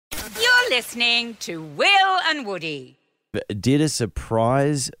listening to Will and Woody. Did a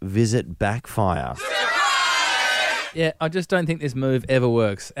surprise visit backfire? Yeah, I just don't think this move ever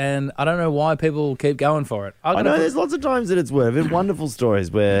works, and I don't know why people keep going for it. I know there's lots of times that it's worked. There's wonderful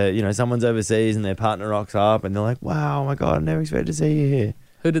stories where, someone's overseas and their partner rocks up and they're like, wow, oh my God, I never expected to see you here.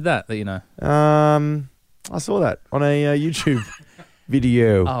 Who did that you know? I saw that on a YouTube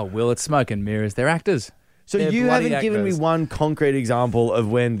video. Oh, Will, it's smoke and mirrors. They're actors. So They're you bloody haven't given me actors. one concrete example of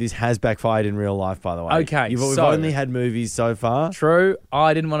when this has backfired in real life, by the way. Okay, We've so- only had movies so far. True.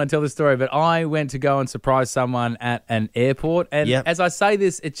 I didn't want to tell this story, but I went to go and surprise someone at an airport. And Yep. as I say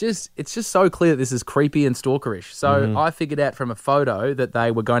this, it's just so clear that this is creepy and stalkerish. So I figured out from a photo that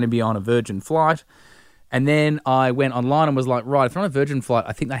they were going to be on a Virgin flight. And then I went online and was like, right, if they're on a Virgin flight,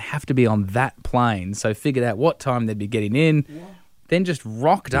 I think they have to be on that plane. So figured out what time they'd be getting in. Yeah. Then just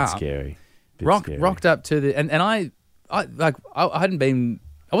rocked up. Scary. Rocked up to the... And I hadn't been...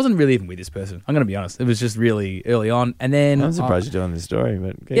 I wasn't really even with this person. I'm going to be honest. It was just really early on. And then... I'm surprised you're doing this story,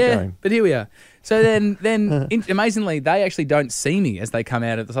 but keep going. But here we are. So then amazingly, they actually don't see me as they come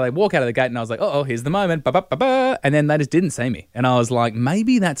out of... So they walk out of the gate and I was like, oh, here's the moment. Ba-ba-ba-ba. And then they just didn't see me. And I was like,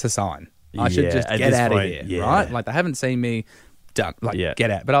 maybe that's a sign. I should just get out of here, right? Like, they haven't seen me. Done. Like, get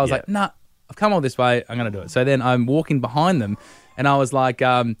out. But I was like, nah, I've come all this way. I'm going to do it. So then I'm walking behind them and I was like,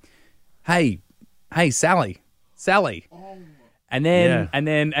 hey, Sally. And then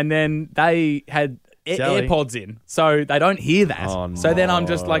they had AirPods in, so they don't hear that. Oh, so then I'm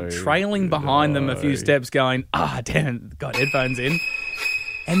just like trailing behind them a few steps going, damn, got headphones in.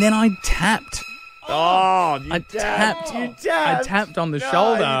 And then I tapped. Oh, I tapped on the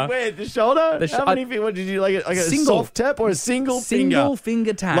shoulder. Where, the shoulder? How many feet? What did you like a soft tap or a single finger? Single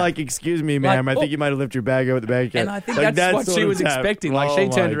finger tap. Like, excuse me, ma'am, I think you might have left your bag over at the bag. And I think that's what she was expecting. Like, she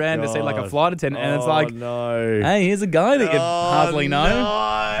turned around to see like a flight attendant, and it's like, no. hey, here's a guy that you hardly know.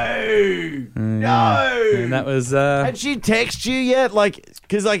 No. And that was... Had she texted you yet?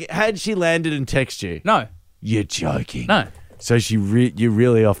 Because had she landed and texted you? No. You're joking. No. So you're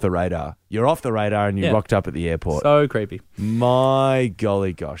really off the radar. You're off the radar and you rocked up at the airport. So creepy. My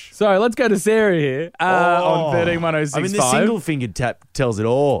golly gosh. So let's go to Sarah here on 131065. I mean, the single-fingered tap tells it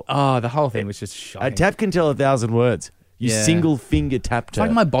all. Oh, the whole thing was just shocking. A tap can tell 1,000 words. You single-finger tapped her. It's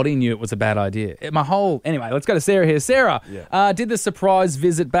like my body knew it was a bad idea. Anyway, let's go to Sarah here. Sarah, did the surprise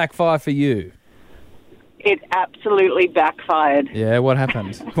visit backfire for you? It absolutely backfired. Yeah, what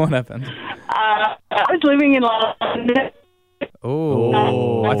happened? I was living in London.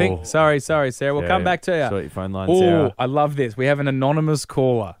 Oh, I think. Sorry, Sarah. We'll come back to you. Sort your phone line, Sarah. I love this. We have an anonymous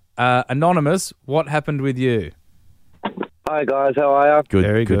caller. Anonymous, what happened with you? Hi guys, how are you? Good,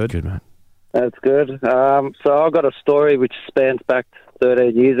 very good. Good, man. That's good. So I've got a story which spans back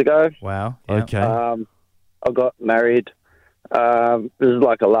 13 years ago. Wow. Yeah. Okay. I got married. It was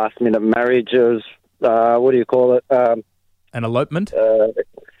like a last-minute marriage. It was, what do you call it? An elopement?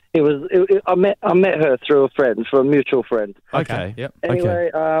 I met her through a mutual friend. Okay. Yep. Anyway,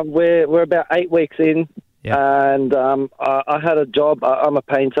 we're about 8 weeks in, and I had a job. I'm a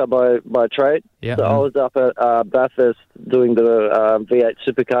painter by trade. Yeah. So I was up at Bathurst doing the V8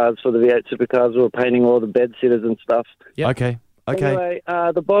 supercars. For the V8 supercars, we were painting all the bed sitters and stuff. Yep. Okay. Anyway,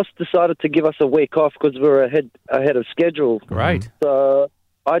 the boss decided to give us a week off because we were ahead of schedule. Great. So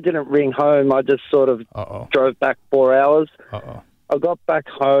I didn't ring home. I just sort of drove back 4 hours. I got back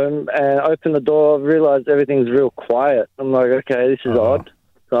home and opened the door, realised everything's real quiet. I'm like, okay, this is odd.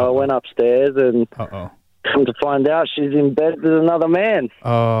 So I went upstairs and come to find out she's in bed with another man.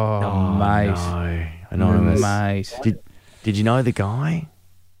 Oh, mate. No. Anonymous. Mate. Did you know the guy?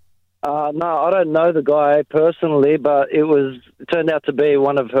 No, I don't know the guy personally, but it turned out to be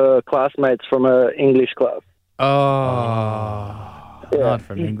one of her classmates from her English class. Not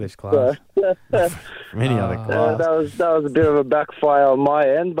from English class. From any other class. That was a bit of a backfire on my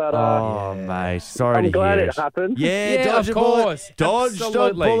end, but mate, sorry to hear. I'm glad it happened. Yeah, dodge a bullet. Dodge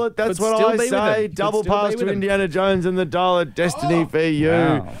a bullet. That's what I say. Double pass to Indiana Jones and the dial of destiny for you.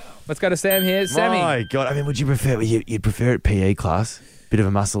 Wow. Let's go to Sam here. Sammy. My God, I mean, would you prefer? You'd prefer it PE class? Bit of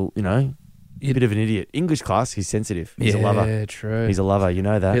a muscle, Bit of an idiot. English class, he's sensitive. He's a lover. Yeah, true. He's a lover, you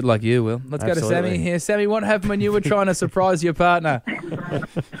know that. Bit like you, Will. Let's go to Sammy here. Sammy, what happened when you were trying to surprise your partner?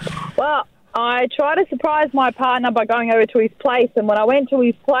 Well, I tried to surprise my partner by going over to his place, and when I went to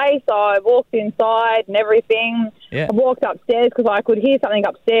his place, I walked inside and everything. Yeah. I walked upstairs because I could hear something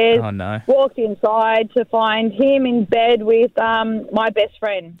upstairs. Oh, no. Walked inside to find him in bed with my best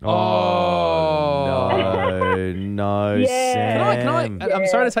friend. No, Yeah. Sam. Can I, I'm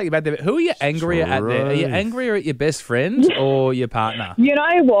sorry to take you back there, but who are you angrier at there? Are you angrier at your best friend or your partner? You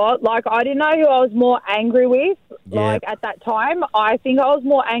know what? Like, I didn't know who I was more angry with. Like, at that time, I think I was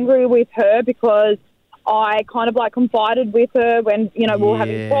more angry with her because I kind of, like, confided with her when, you know, we were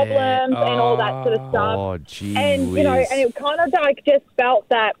having problems and all that sort of stuff. Oh, gee And, whiz. you know, and it kind of, like, just felt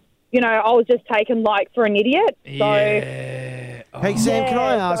that, you know, I was just taken, like, for an idiot. So, Hey, Sam, can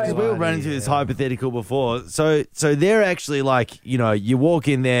I ask, because we were running through this hypothetical before, so they're actually like, you know, you walk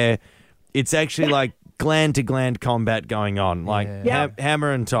in there, it's actually like gland-to-gland combat going on, like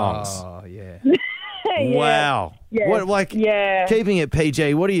hammer and tongs. Oh, yeah. Wow. Yeah. What, like, keeping it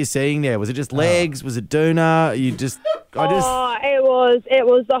PG, what are you seeing there? Was it just legs? Was it doona? it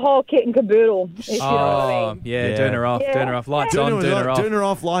was the whole kit and caboodle, if you know what I mean. Yeah, doing her off, doing her off. Lights on, doing her off. Doing her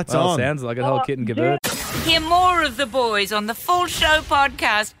off, lights Well, on. sounds like a whole kit and caboodle. Hear more of the boys on the Full Show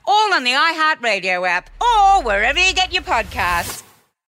podcast, all on the iHeartRadio app or wherever you get your podcasts.